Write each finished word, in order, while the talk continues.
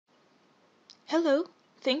Hello,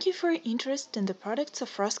 thank you for your interest in the products of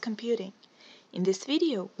Frost Computing. In this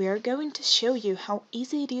video, we are going to show you how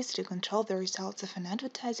easy it is to control the results of an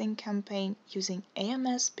advertising campaign using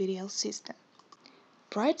AMS BTL system.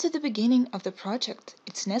 Prior to the beginning of the project,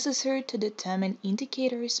 it's necessary to determine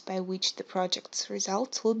indicators by which the project's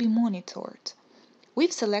results will be monitored.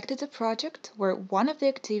 We've selected a project where one of the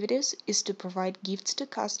activities is to provide gifts to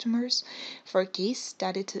customers for a case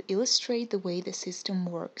study to illustrate the way the system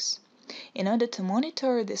works. In order to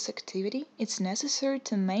monitor this activity, it's necessary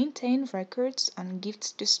to maintain records on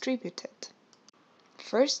gifts distributed.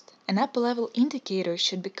 First, an upper-level indicator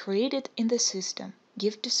should be created in the system,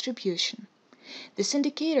 gift distribution. This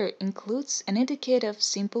indicator includes an indicator of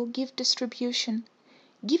simple gift distribution,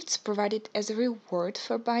 gifts provided as a reward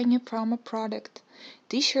for buying a promo product,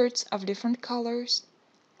 t-shirts of different colors,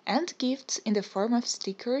 and gifts in the form of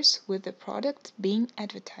stickers with the product being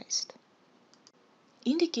advertised.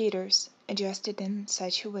 Indicators adjusted in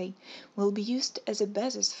such a way will be used as a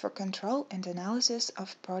basis for control and analysis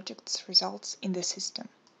of project's results in the system.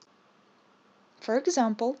 For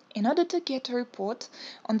example, in order to get a report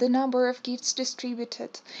on the number of gifts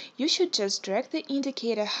distributed, you should just drag the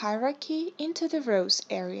indicator hierarchy into the rows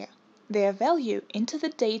area, their value into the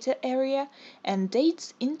data area, and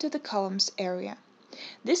dates into the columns area.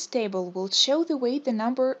 This table will show the way the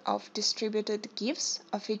number of distributed gifts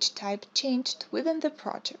of each type changed within the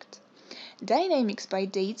project. Dynamics by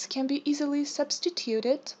dates can be easily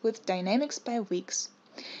substituted with dynamics by weeks.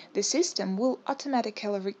 The system will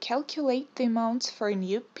automatically recalculate the amounts for a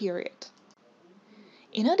new period.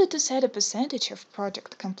 In order to set a percentage of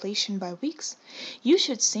project completion by weeks, you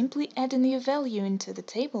should simply add a new value into the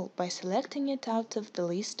table by selecting it out of the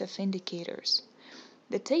list of indicators.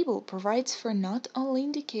 The table provides for not only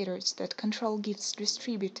indicators that control gifts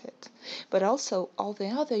distributed, but also all the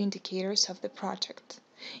other indicators of the project.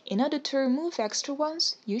 In order to remove extra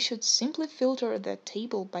ones, you should simply filter the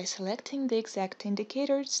table by selecting the exact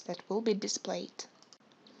indicators that will be displayed.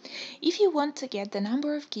 If you want to get the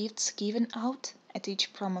number of gifts given out at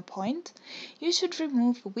each promo point, you should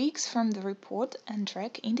remove weeks from the report and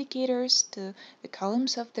drag indicators to the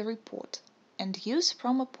columns of the report, and use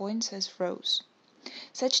promo points as rows.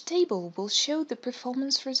 Such table will show the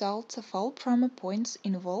performance results of all promo points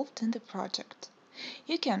involved in the project.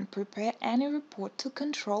 You can prepare any report to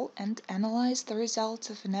control and analyze the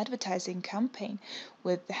results of an advertising campaign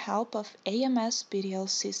with the help of AMS BTL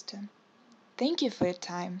system. Thank you for your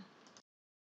time.